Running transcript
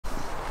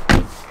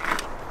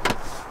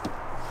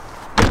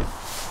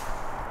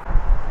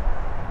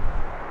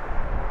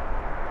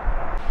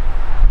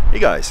Hey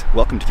guys,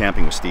 welcome to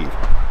Camping with Steve.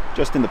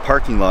 Just in the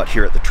parking lot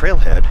here at the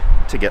trailhead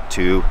to get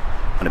to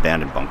an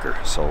abandoned bunker.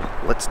 So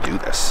let's do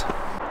this.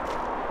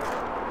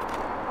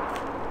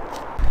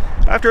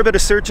 After a bit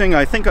of searching,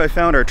 I think I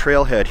found our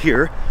trailhead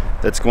here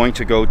that's going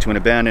to go to an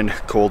abandoned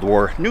Cold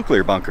War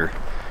nuclear bunker.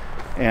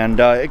 And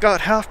it got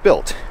half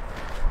built.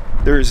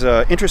 There's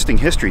interesting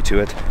history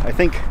to it. I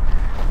think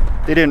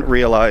they didn't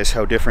realize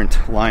how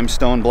different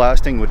limestone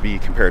blasting would be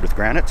compared with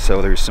granite, so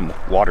there's some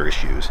water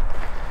issues.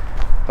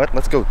 But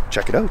let's go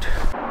check it out.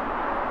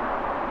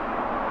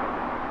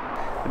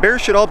 The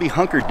bears should all be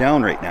hunkered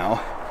down right now,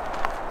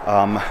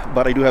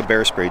 but I do have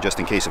bear spray just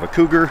in case of a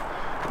cougar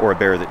or a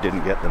bear that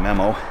didn't get the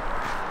memo.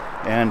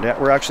 And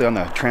we're actually on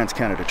the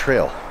Trans-Canada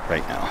Trail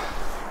right now.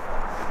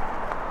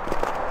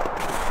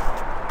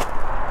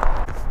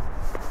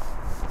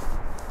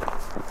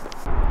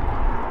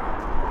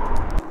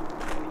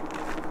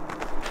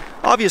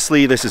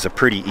 Obviously this is a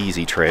pretty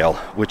easy trail,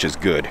 which is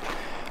good.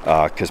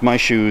 Because my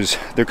shoes,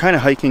 they're kind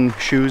of hiking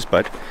shoes,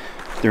 but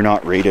they're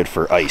not rated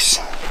for ice.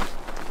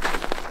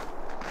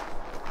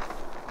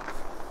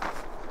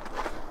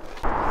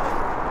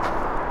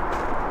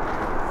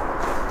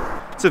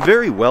 It's a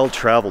very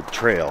well-traveled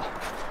trail,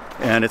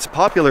 and it's a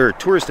popular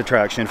tourist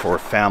attraction for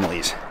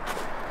families.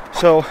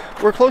 So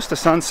we're close to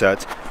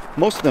sunset.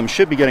 Most of them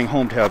should be getting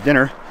home to have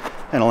dinner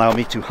and allow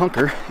me to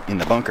hunker in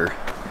the bunker.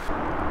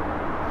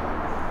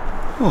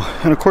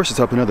 Oh, and of course it's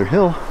up another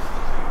hill.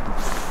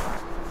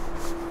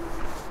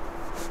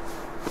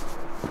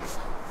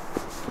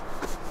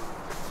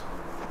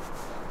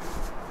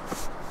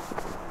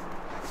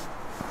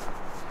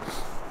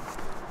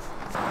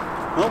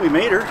 Well, we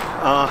made her.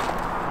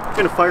 I'm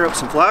gonna fire up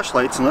some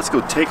flashlights and let's go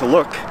take a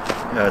look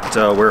at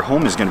where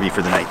home is gonna be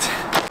for the night.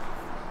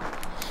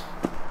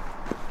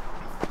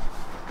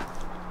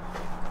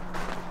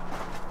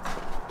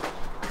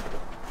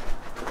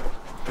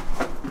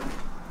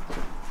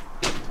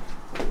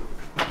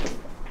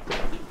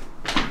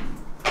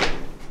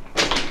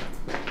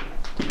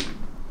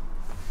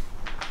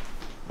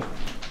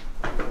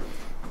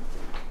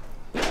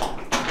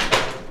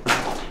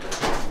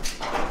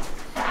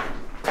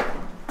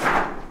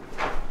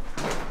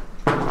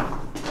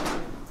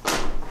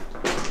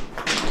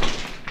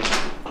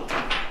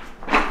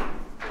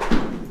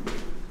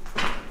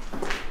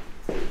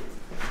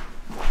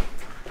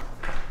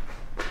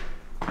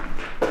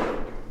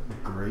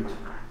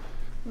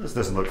 This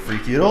doesn't look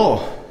freaky at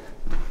all.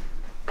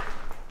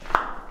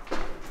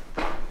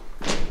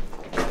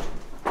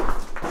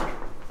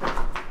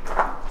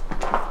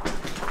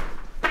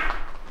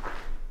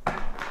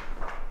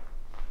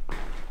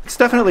 It's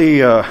definitely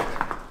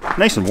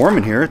nice and warm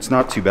in here. It's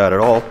not too bad at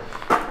all.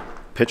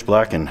 Pitch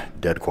black and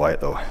dead quiet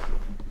though.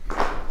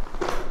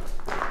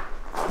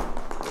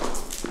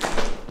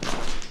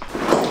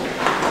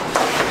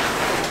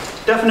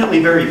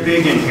 Definitely very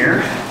big in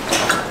here.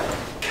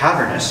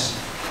 Cavernous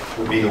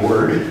would be the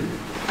word.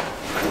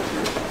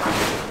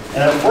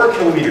 And at 4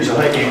 kilometers of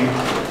hiking,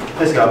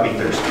 this got me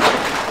thirsty.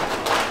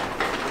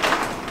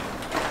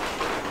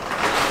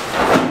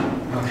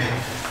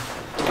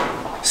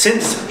 Okay.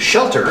 Since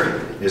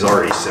shelter is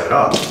already set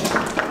up,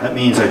 that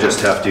means I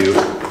just have to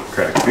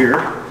crack a beer,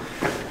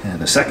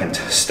 and the second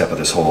step of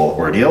this whole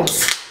ordeal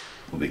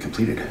will be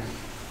completed.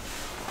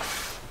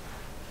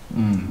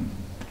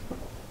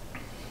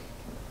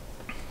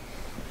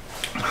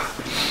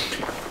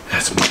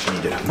 That's much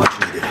needed, much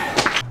needed.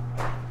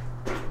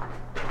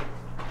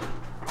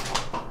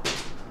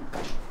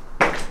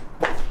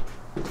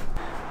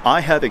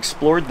 I have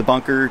explored the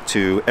bunker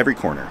to every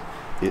corner.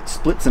 It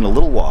splits in a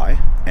little Y,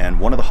 and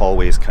one of the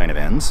hallways kind of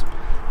ends.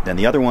 Then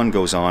the other one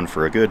goes on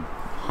for a good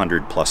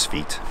 100+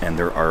 feet, and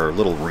there are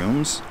little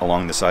rooms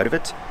along the side of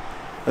it.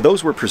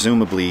 Those were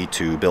presumably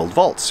to build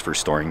vaults for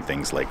storing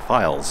things like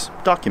files,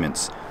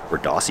 documents, or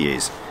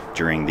dossiers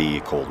during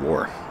the Cold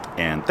War.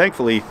 And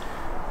thankfully,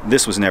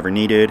 this was never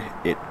needed.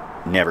 It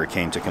never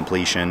came to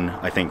completion.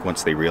 I think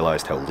once they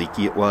realized how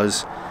leaky it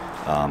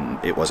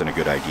wasn't a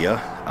good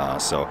idea.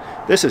 So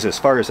this is as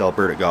far as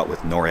Alberta got with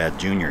NORAD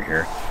Junior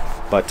here.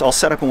 But I'll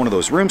set up in one of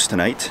those rooms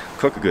tonight,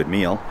 cook a good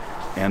meal,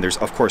 and there's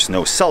of course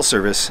no cell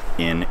service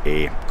in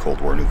a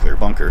Cold War nuclear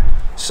bunker.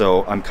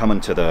 So I'm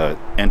coming to the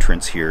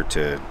entrance here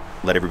to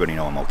let everybody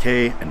know I'm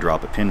okay and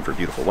drop a pin for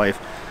beautiful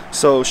wife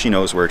so she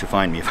knows where to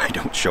find me if I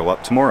don't show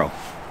up tomorrow.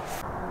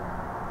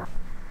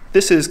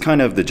 This is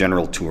kind of the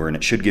general tour, and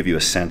it should give you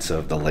a sense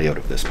of the layout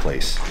of this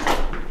place.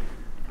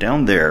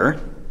 Down there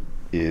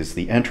is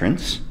the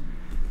entrance,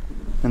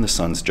 and the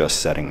sun's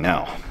just setting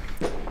now.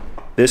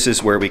 This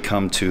is where we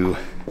come to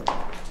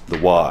the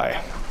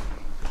Y.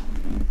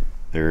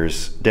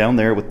 There's down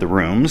there with the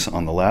rooms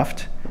on the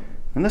left,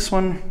 and this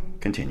one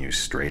continues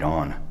straight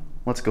on.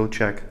 Let's go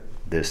check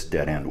this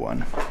dead end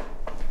one.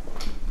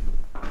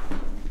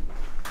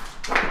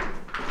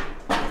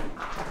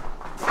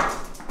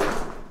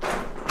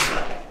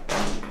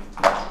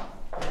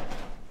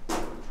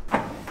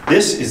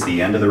 This is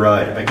the end of the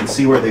ride. I can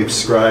see where they've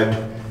scribed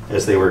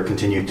as they were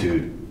continued to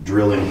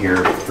drill in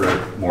here for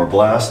more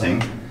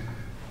blasting,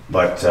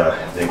 but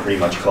they pretty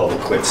much called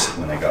it quits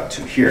when they got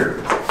to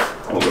here.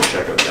 And we'll go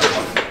check out that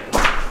one.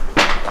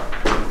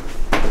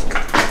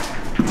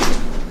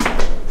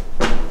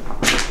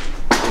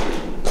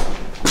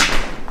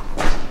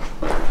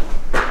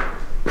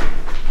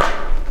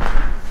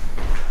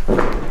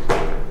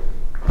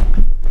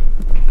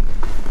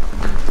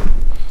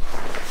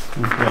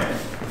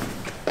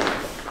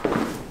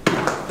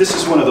 This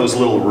is one of those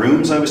little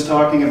rooms I was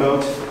talking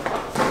about,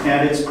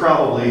 and it's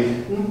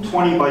probably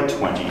 20 by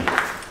 20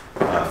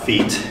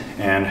 feet,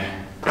 and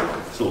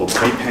there's a little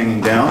pipe hanging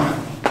down.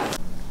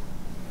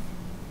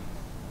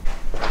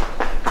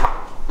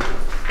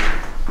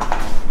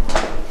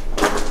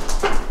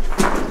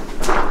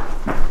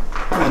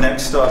 And the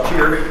next stop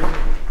here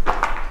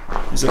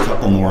is a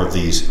couple more of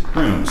these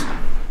rooms.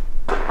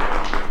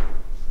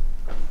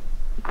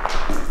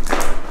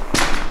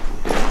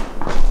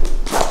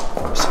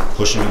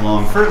 Pushing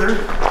along further,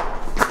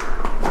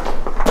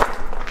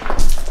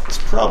 it's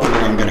probably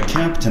where I'm going to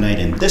camp tonight,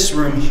 in this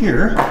room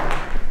here.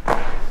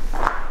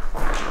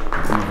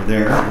 Over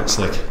there, looks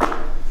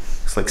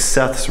like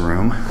Seth's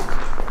room.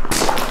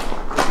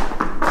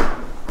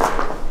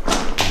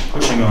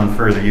 Pushing on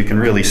further, you can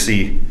really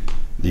see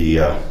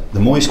the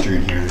moisture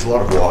in here. There's a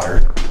lot of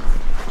water,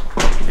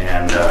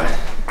 and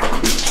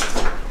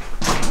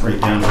right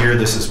down here,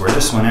 this is where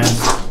this one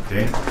is.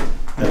 Okay,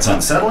 that's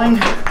unsettling.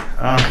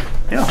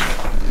 Yeah.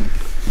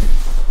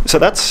 So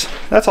that's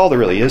all there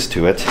really is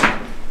to it.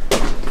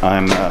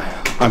 I'm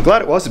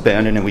glad it was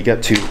abandoned and we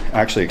get to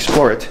actually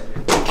explore it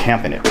and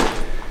camp in it.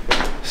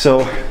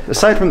 So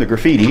aside from the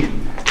graffiti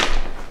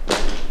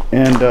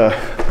and the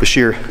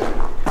sheer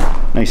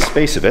nice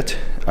space of it,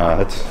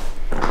 that's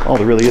all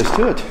there really is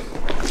to it.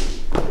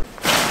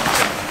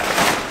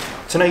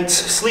 Tonight's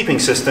sleeping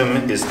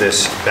system is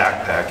this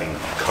backpacking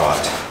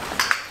cot.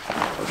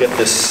 I'll get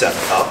this set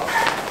up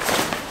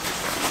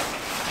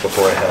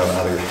before I have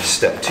another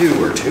step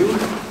 2 or 2.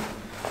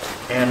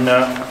 And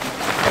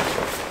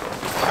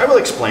I will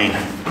explain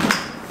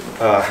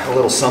a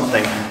little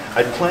something.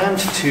 I planned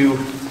to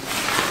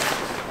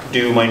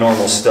do my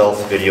normal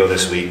stealth video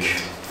this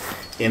week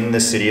in the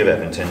city of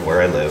Edmonton,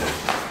 where I live.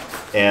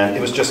 And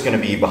it was just going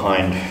to be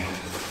behind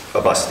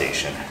a bus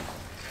station.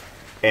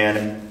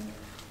 And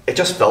it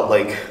just felt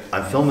like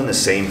I'm filming the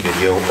same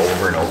video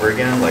over and over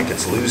again. Like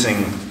it's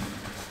losing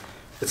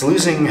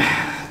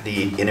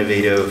the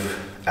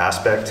innovative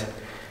aspect.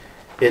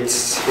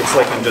 It's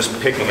like I'm just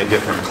picking a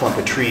different clump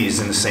of trees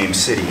in the same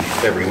city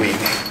every week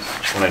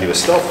when I do a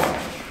stealth one.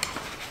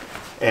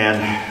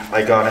 And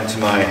I got into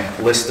my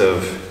list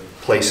of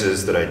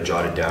places that I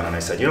jotted down and I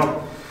said, you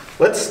know,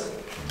 let's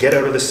get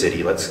out of the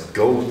city. Let's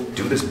go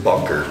do this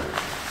bunker.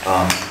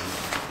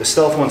 The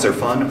stealth ones are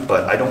fun,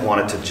 but I don't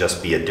want it to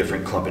just be a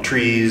different clump of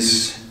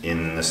trees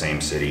in the same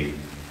city.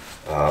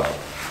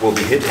 We'll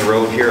be hitting the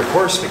road here, of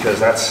course, because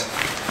that's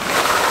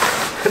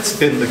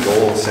been the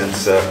goal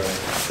since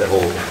that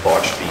whole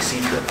botched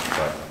BC trip.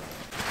 But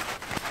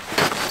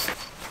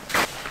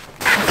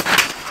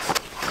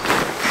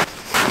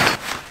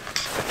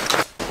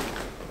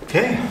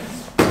okay,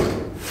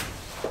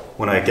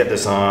 when I get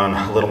this on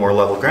a little more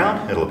level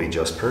ground, it'll be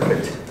just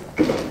perfect.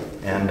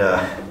 And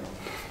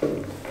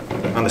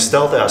on the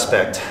stealth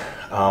aspect,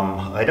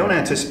 I don't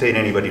anticipate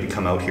anybody to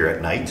come out here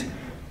at night.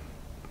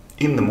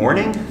 In the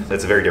morning,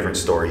 that's a very different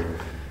story.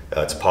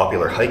 It's a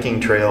popular hiking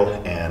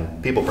trail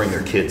and people bring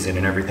their kids in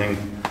and everything.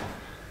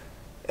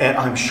 And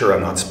I'm sure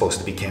I'm not supposed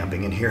to be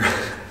camping in here.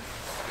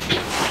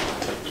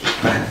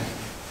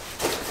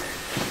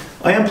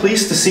 I am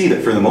pleased to see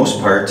that for the most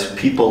part,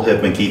 people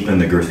have been keeping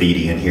the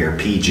graffiti in here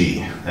PG.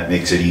 That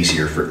makes it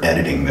easier for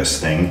editing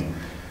this thing.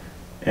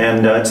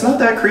 And it's not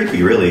that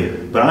creepy really,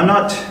 but I'm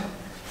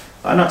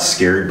not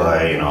scared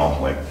by, you know,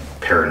 like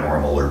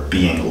paranormal or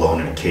being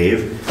alone in a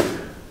cave.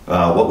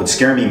 What would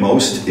scare me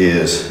most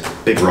is a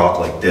big rock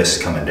like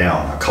this coming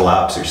down, a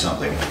collapse or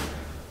something.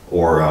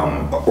 Or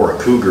a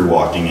cougar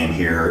walking in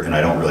here and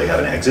I don't really have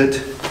an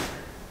exit.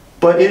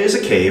 But it is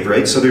a cave,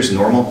 right? So there's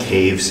normal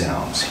cave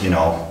sounds, you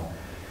know.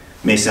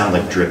 It may sound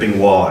like dripping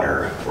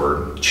water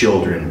or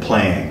children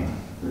playing,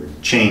 or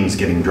chains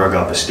getting drug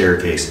up a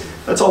staircase.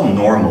 That's all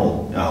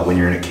normal when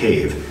you're in a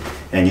cave.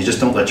 And you just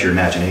don't let your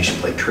imagination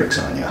play tricks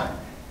on you.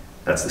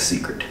 That's the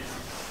secret.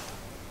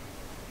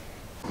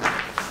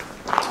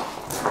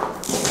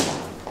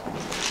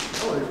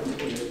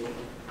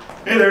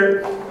 Hey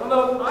there.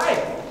 Hello.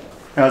 Hi.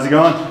 How's it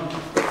going?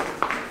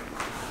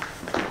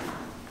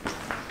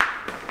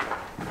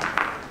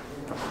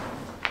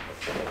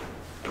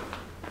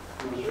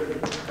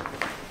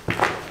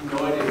 No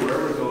idea where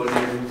we're going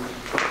here.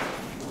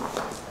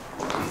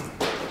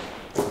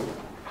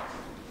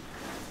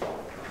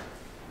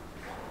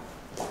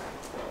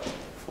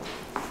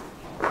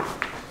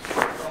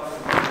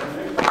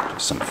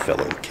 Some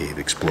fellow cave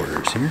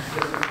explorers here.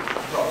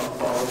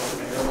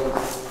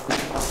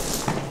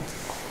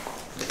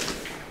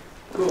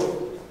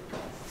 Cool.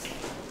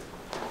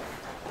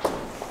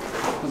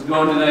 How's it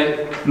going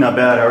tonight? Not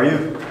bad, how are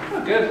you?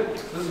 Oh, good.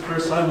 This is the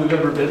first time we've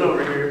ever been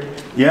over here.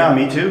 Yeah,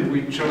 me too.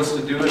 We chose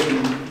to do it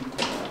in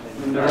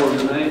the middle of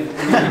the night.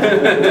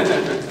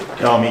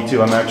 Oh, me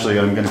too. I'm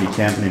going to be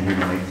camping in here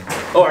tonight.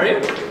 Oh, are you?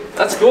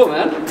 That's cool,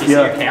 man. You see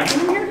you're camping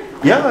in here?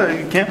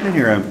 Yeah, camping in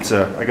here.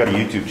 I got a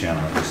YouTube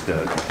channel. I just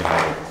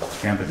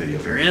camp a video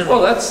here. Really?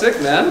 Oh, that's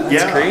sick, man. That's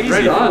Yeah, crazy.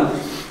 Right on.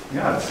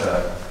 Yeah, it's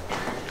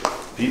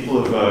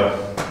people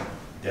have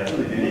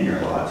definitely been in here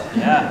a lot.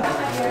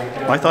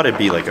 Yeah. I thought it'd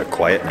be like a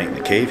quiet night in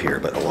the cave here,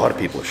 but a lot of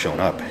people have shown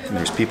up. And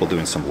there's people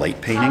doing some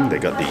light painting. They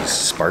got these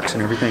sparks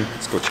and everything.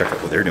 Let's go check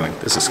out what they're doing.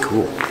 This is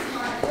cool.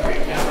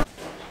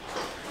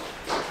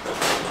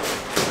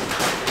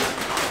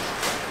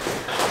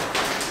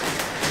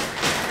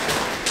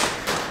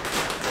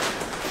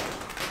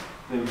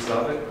 Maybe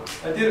stop it.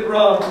 I did it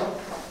wrong.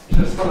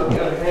 Just from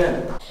the other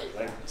hand.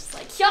 Just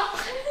like, yeah.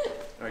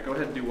 Alright, go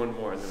ahead and do one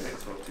more and then we can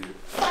swap to you.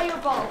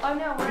 Fireball. Oh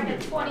no, we're in a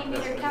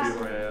 20-meter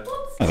castle.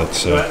 Whoops.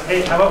 That's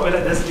Hey, how about with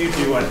it? This dude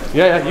do one?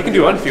 Yeah, you can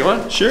do one if you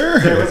want.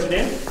 sure. Sorry, what's your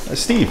name?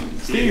 Steve.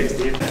 Steve.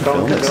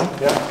 Film this.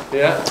 Yeah.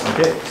 Yeah.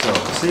 Okay, so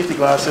safety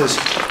glasses.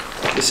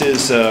 This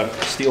is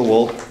steel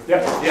wool,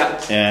 Yeah. Yeah.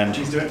 and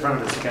Please do it in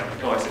front of this camera.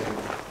 Oh, I see.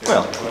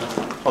 well,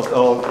 I'll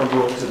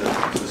go up to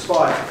the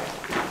spot.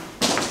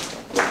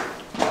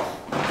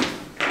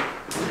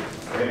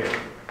 Okay.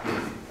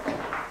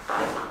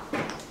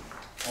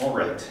 All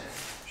right.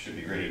 Should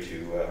be ready to.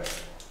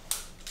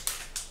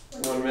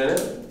 1 minute.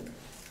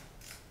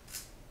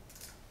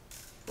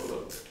 Hold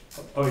up.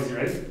 Oh, is he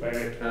ready?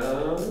 Wait.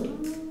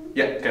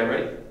 Yeah, okay, I'm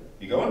ready.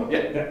 You going?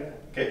 Yeah. Yeah.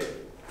 Okay.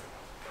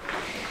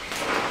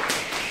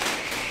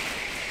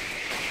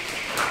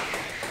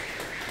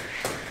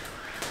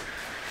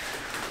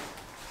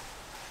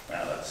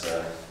 Wow, that's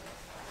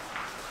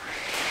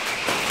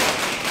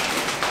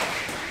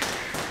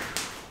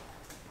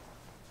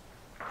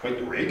quite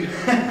the rig.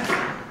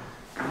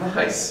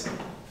 Nice.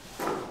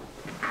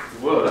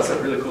 Whoa, that's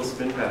a really cool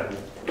spin pattern.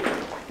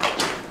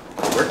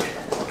 Work.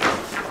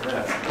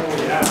 Yeah. Oh,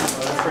 yeah. Oh,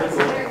 that's pretty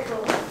cool. Very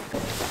cool.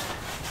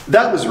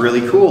 That was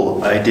really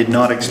cool. I did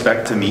not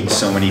expect to meet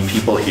so many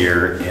people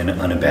here in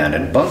an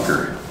abandoned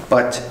bunker,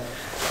 but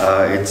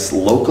it's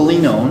locally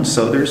known,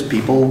 so there's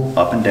people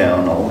up and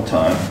down all the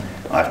time.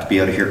 I have to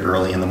be out of here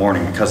early in the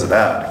morning because of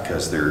that,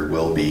 because there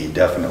will be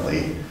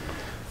definitely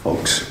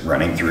folks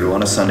running through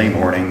on a Sunday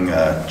morning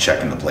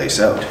checking the place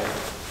out.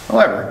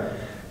 However,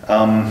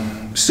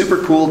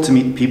 super cool to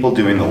meet people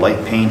doing the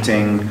light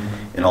painting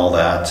and all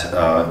that.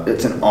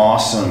 It's an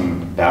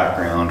awesome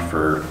background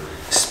for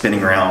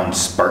spinning around,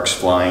 sparks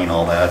flying,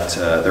 all that.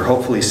 They're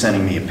hopefully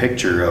sending me a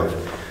picture of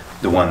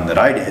the one that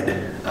I did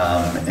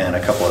and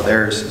a couple of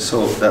theirs,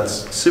 so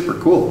that's super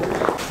cool.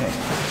 Okay.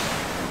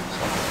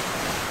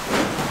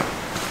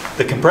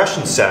 The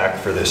compression sack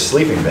for this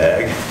sleeping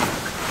bag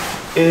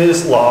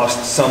is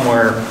lost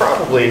somewhere,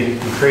 probably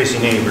in Crazy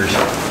Neighbors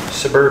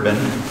Suburban,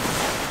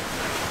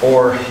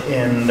 or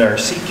in our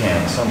seat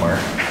can somewhere,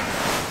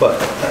 but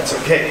that's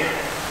okay.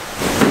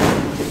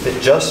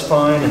 Fit just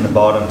fine in the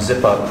bottom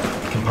zip-up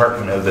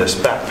compartment of this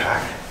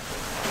backpack.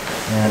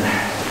 And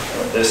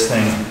let this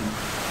thing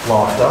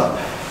locked up.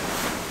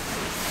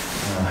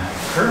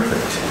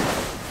 Perfect.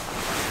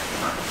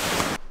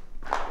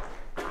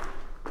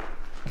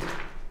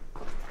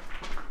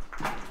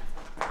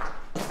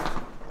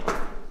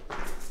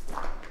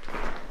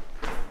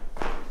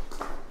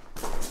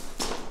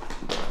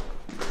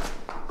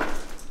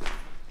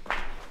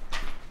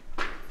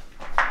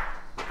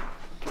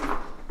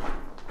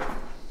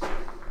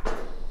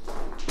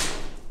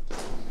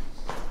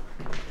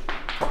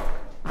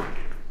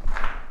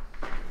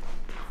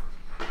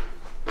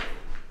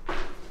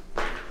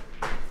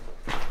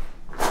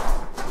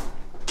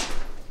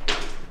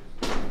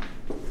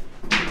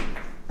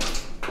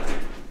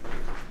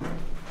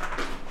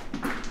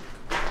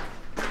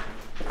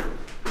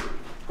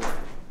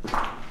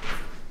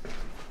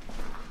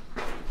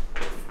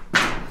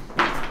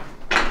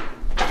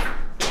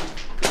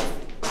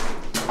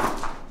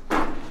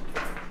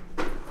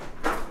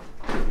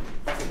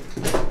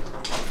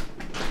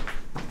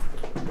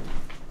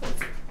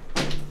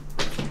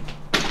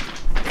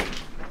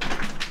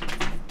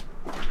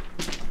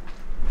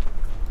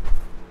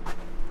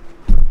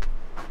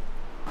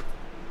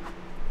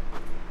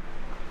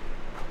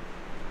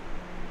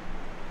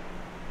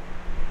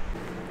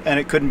 And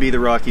it couldn't be the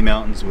Rocky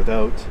Mountains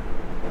without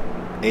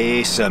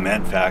a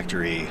cement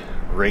factory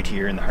right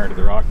here in the heart of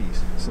the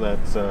Rockies. So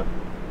that's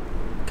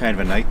kind of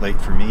a nightlight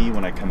for me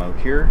when I come out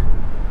here,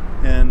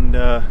 and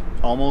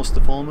almost the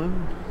full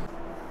moon.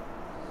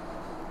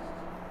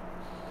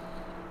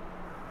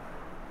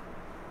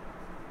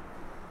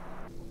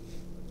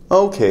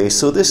 Okay,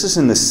 so this is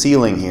in the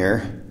ceiling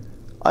here.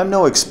 I'm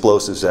no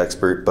explosives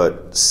expert,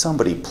 but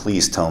somebody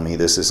please tell me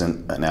this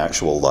isn't an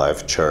actual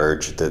live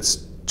charge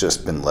that's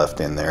just been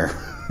left in there.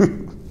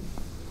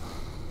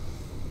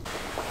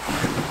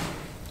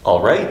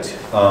 All right,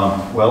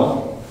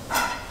 well,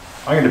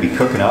 I'm going to be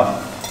cooking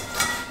up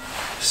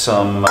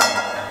some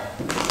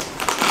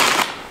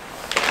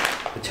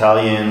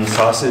Italian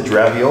sausage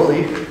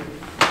ravioli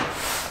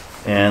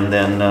and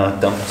then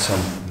dump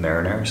some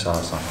marinara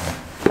sauce on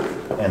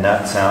there. And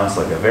that sounds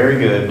like a very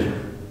good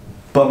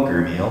bunker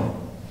meal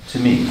to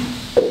me.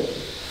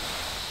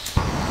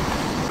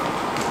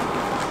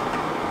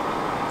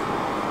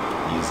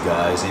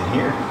 guys in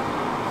here.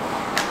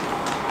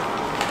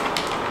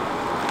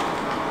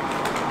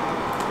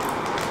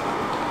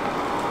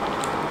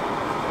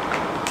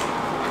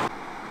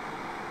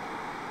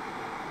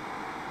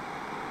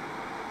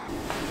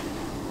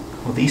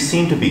 Well, these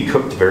seem to be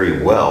cooked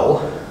very well,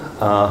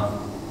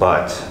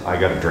 but I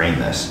gotta drain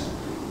this.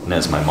 And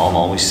as my mom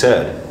always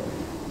said,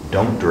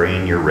 don't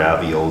drain your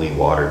ravioli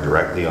water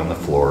directly on the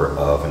floor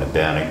of an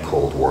abandoned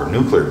Cold War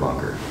nuclear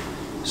bunker.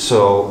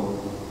 So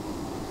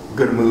we're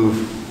gonna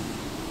move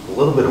a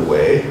little bit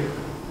away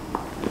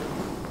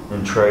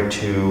and try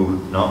to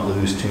not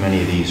lose too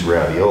many of these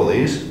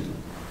raviolis.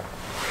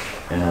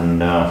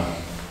 And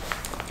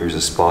there's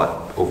a spot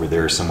over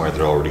there somewhere that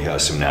already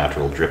has some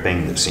natural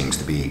dripping that seems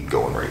to be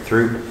going right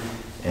through,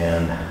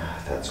 and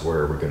that's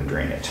where we're going to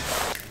drain it.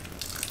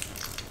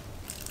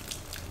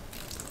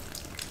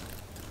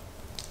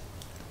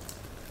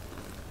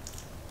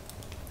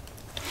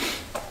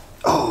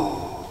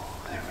 Oh,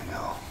 there we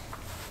go.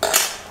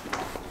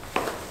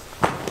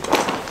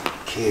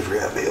 Cave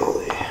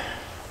ravioli.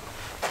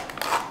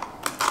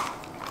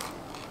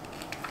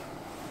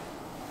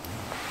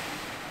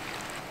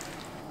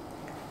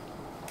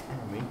 There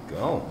we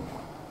go.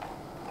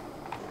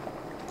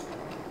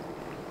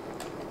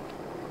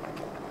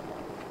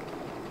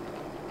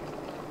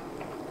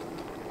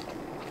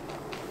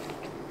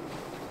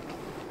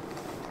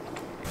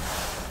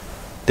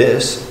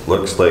 This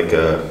looks like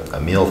a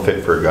meal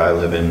fit for a guy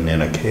living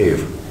in a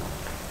cave.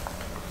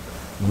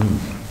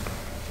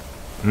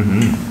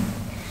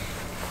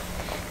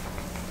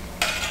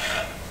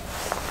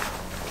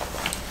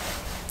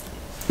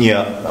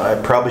 Yeah, I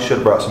probably should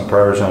have brought some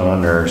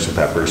Parmesan or some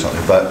pepper or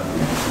something, but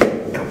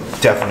you know,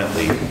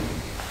 definitely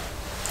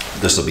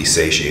this will be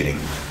satiating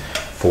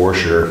for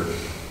sure.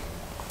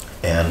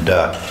 And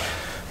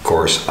of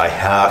course, I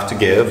have to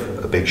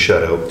give a big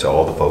shout out to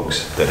all the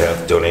folks that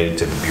have donated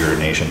to the Beer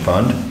Donation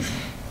Fund,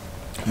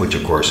 which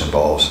of course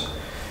involves,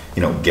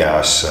 you know,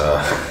 gas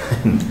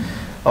and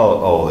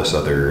all this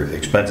other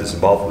expenses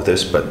involved with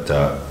this, but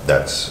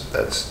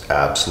that's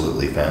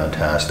absolutely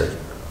fantastic.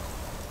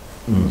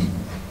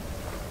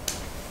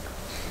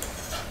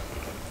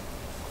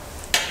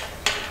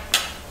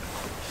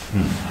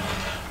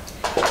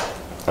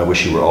 I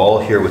wish you were all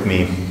here with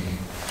me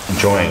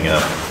enjoying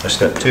a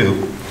step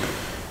two.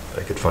 If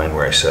I could find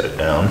where I set it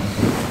down.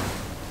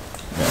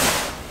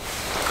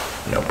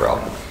 No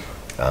problem.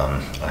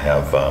 I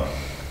have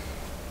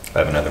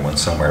another one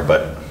somewhere,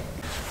 but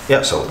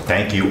yeah, so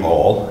thank you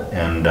all,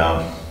 and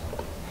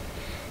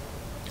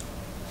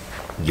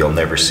you'll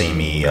never see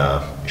me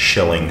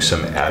shilling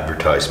some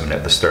advertisement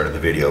at the start of the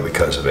video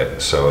because of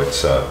it. So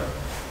it's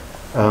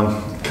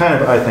kind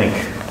of, I think,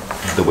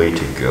 the way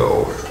to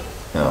go.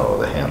 Oh,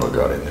 the handle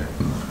got in there.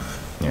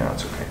 Yeah,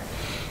 it's okay.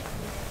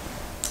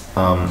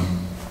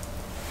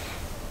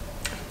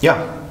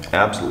 Yeah,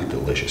 absolutely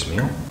delicious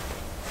meal.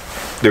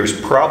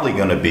 There's probably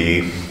going to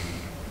be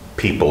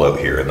people out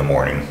here in the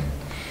morning.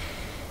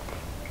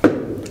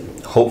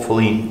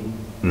 Hopefully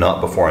not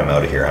before I'm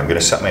out of here. I'm going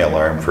to set my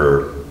alarm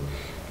for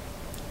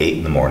 8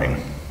 in the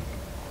morning,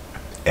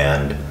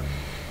 and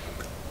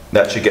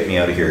that should get me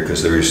out of here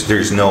because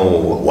there's no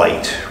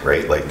light,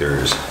 right? Like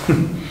there's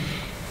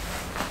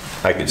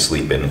I could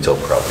sleep in until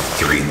probably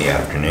 3 in the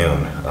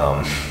afternoon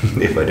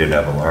if I didn't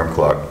have an alarm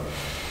clock.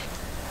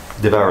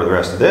 Devour the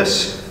rest of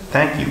this.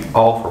 Thank you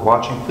all for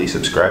watching. Please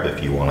subscribe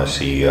if you want to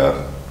see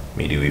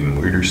me do even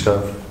weirder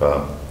stuff,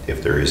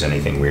 if there is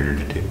anything weirder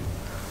to do.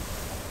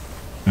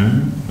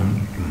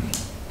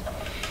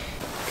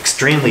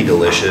 Extremely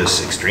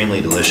delicious,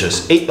 extremely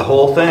delicious. Ate the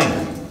whole thing.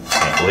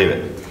 Can't believe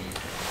it.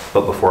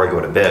 But before I go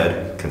to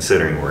bed,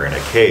 considering we're in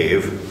a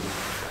cave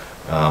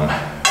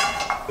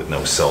with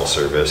no cell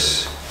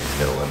service in the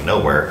middle of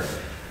nowhere,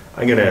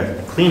 I'm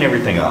gonna clean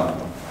everything up.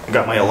 I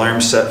got my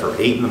alarm set for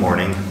 8 in the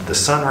morning. The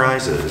sun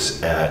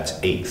rises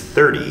at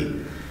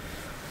 8:30.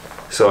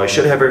 So I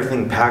should have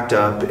everything packed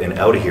up and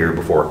out of here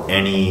before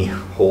any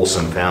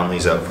wholesome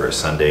families out for a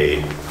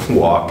Sunday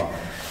walk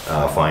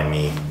find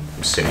me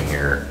sitting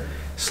here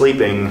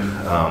sleeping,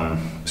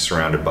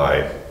 surrounded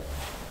by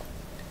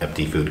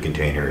empty food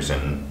containers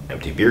and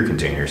empty beer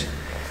containers.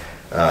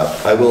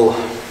 I will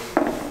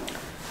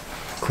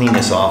clean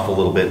this off a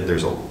little bit.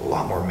 There's a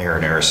lot more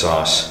marinara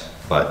sauce,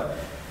 but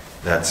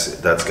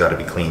that's got to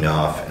be cleaned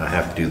off, and I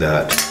have to do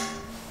that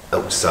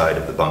outside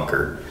of the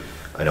bunker.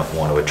 I don't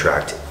want to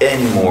attract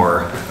any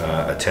more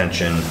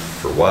attention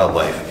for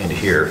wildlife into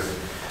here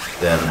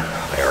than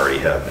I already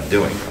have been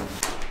doing.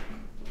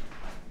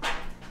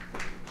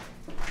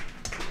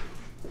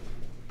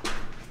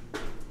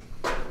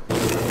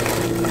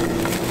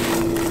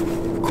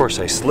 Of course,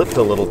 I slipped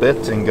a little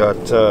bit and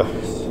got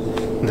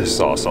this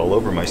sauce all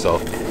over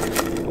myself,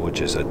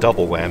 which is a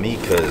double whammy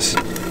because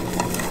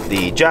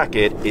the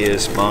jacket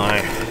is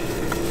my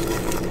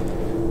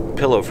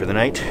pillow for the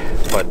night,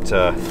 but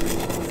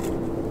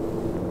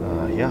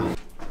yeah.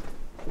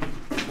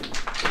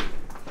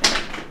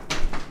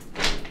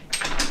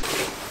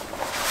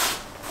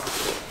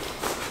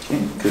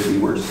 Okay, could be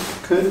worse.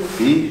 Could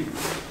be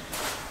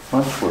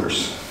much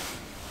worse.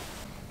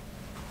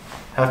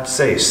 have to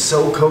say,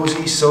 so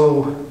cozy,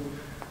 so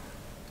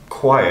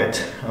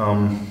quiet.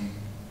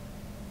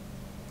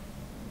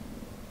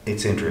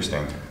 It's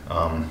interesting.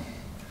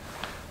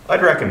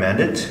 I'd recommend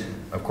it,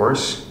 of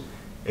course,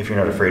 if you're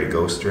not afraid of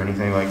ghosts or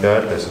anything like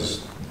that. This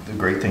is the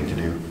great thing to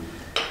do.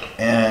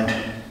 And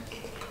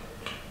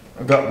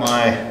I've got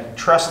my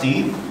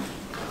trusty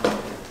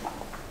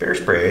bear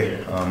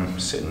spray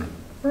sitting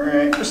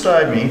right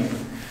beside me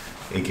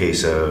in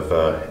case of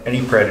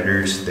any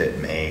predators that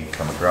may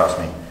come across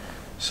me.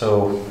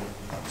 So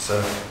let's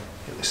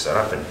get this set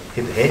up and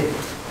hit the hay.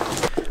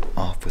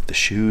 Off with the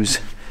shoes.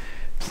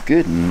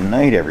 Good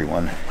night,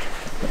 everyone.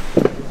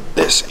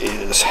 This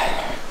is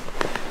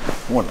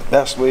one of the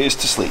best ways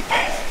to sleep.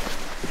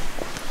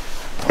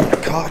 On a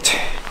cot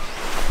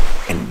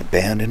in an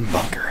abandoned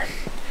bunker.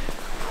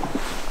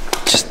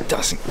 Just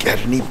doesn't get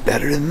any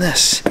better than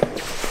this.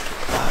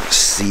 I'll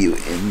see you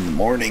in the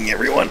morning,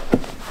 everyone.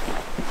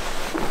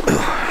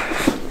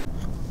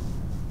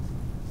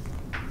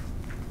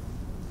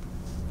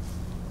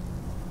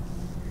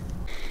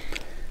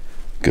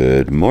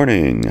 Good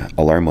morning.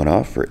 Alarm went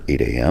off for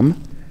 8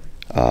 a.m.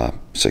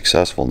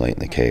 Successful night in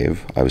the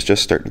cave. I was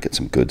just starting to get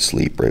some good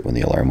sleep right when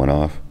the alarm went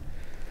off.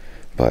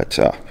 But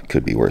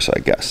could be worse, I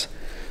guess.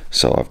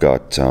 So I've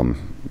got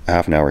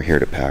half an hour here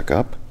to pack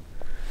up.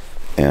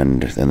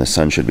 And then the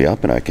sun should be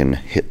up and I can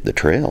hit the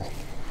trail.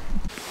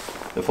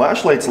 The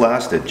flashlights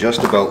lasted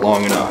just about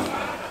long enough.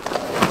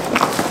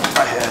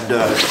 I had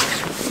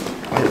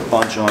a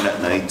bunch on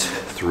at night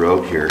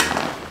throughout here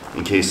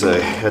in case I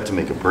had to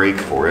make a break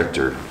for it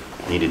or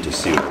needed to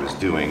see what it was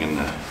doing in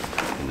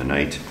the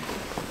night.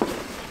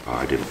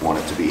 I didn't want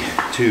it to be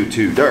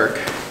too dark,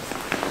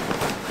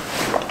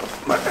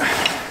 but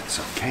it's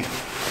okay.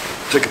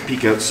 Took a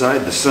peek outside.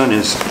 The sun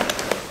is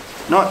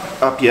not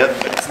up yet,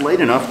 but it's late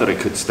enough that I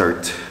could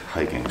start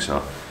hiking.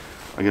 So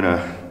I'm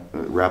gonna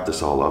wrap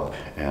this all up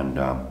and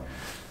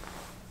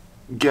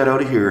get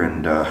out of here.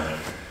 And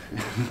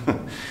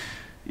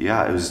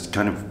yeah, it was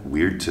kind of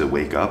weird to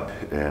wake up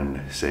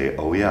and say,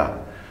 oh yeah,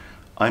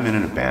 I'm in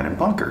an abandoned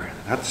bunker.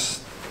 That's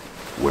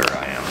where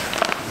I am.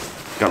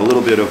 Got a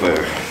little bit of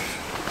a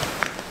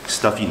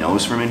stuffy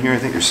nose from in here. I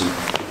think there's some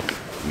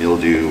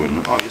mildew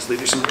and obviously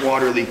there's some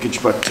water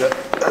leakage, but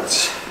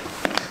that's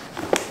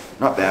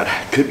not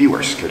bad. Could be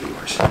worse, could be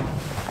worse.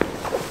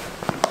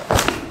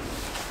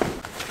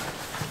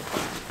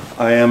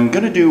 I am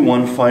gonna do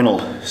one final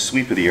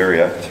sweep of the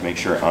area to make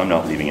sure I'm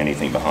not leaving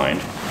anything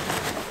behind.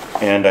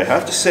 And I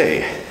have to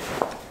say,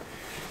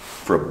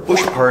 for a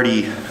bush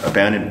party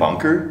abandoned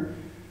bunker,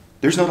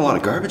 there's not a lot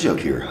of garbage out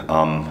here.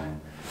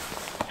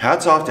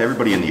 Hats off to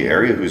everybody in the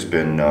area who's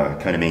been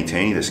kind of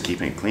maintaining this,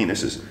 keeping it clean.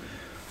 This is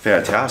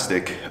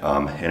fantastic.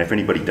 And if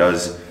anybody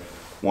does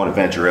want to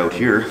venture out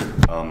here,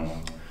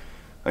 I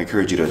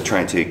encourage you to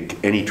try and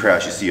take any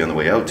trash you see on the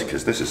way out,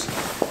 because this is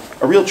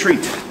a real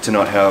treat to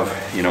not have,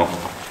 you know,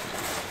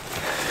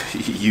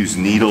 use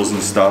needles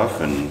and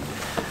stuff and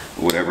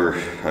whatever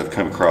I've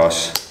come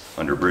across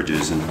under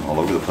bridges and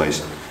all over the place.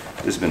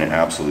 This has been an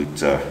absolute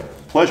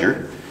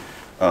pleasure,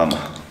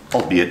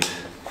 albeit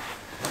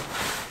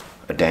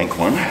a dank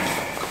one. I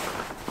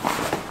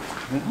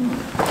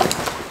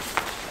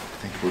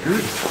think we're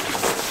good.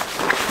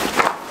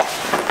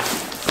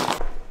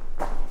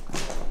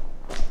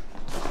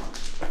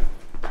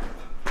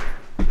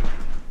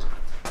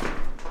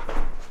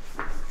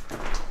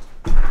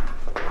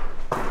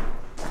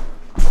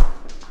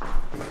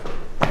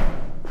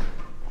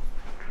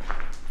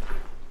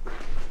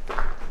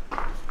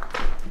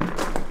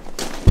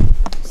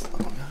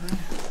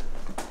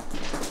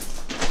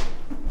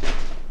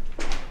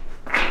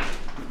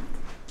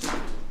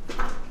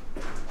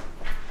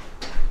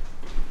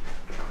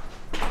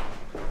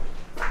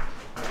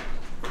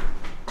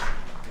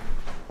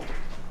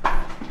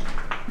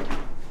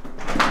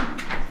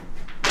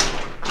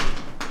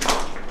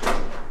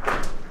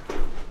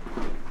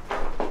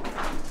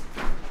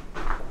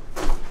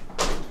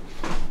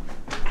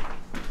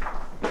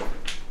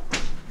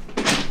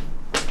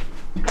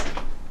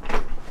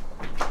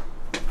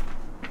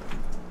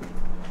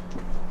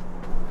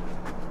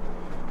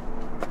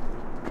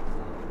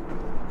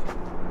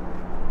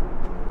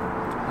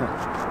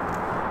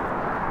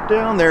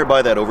 Down there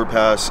by that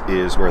overpass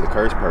is where the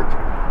car's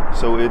parked.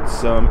 So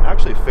it's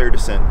actually a fair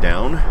descent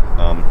down.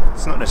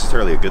 It's not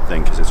necessarily a good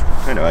thing because it's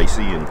kind of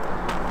icy and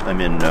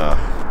I'm in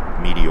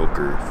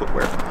mediocre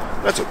footwear.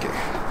 That's okay.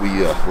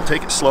 We'll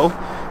take it slow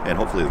and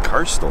hopefully the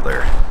car's still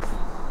there.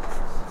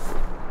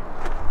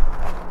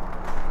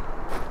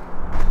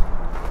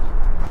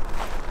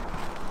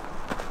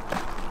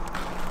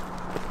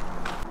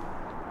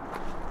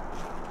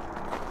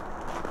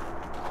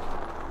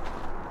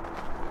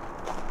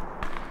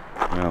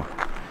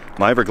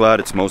 I'm ever glad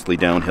it's mostly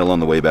downhill on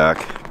the way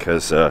back,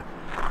 because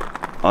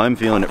I'm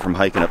feeling it from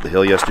hiking up the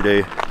hill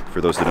yesterday.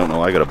 For those that don't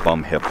know, I got a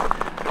bum hip,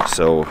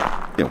 so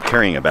you know,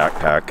 carrying a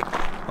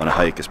backpack on a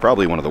hike is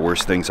probably one of the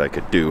worst things I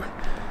could do.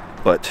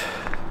 But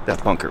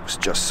that bunker was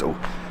just so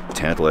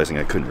tantalizing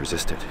I couldn't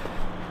resist it.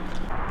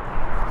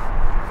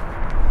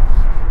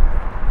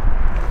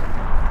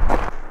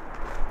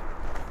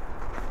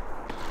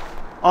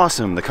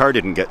 Awesome, the car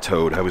didn't get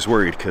towed. I was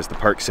worried because the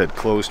park said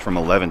closed from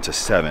 11 to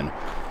 7.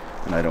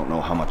 And I don't know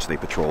how much they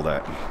patrol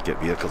that and get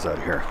vehicles out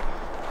of here.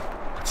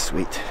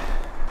 Sweet.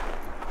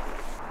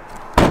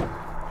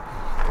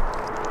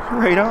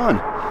 Right on.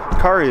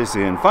 Car is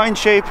in fine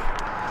shape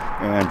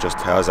and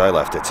just as I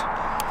left it.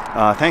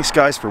 Thanks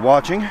guys for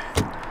watching.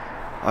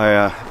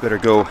 I better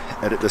go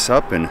edit this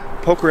up and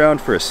poke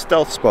around for a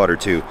stealth spot or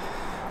two,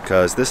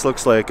 because this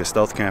looks like a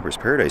stealth camper's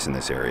paradise in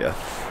this area,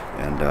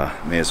 and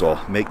may as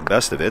well make the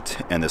best of it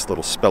and this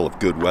little spell of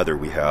good weather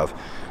we have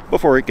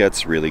before it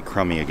gets really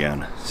crummy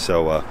again.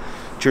 So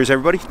cheers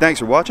everybody, thanks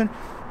for watching,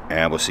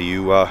 and we'll see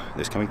you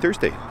this coming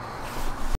Thursday.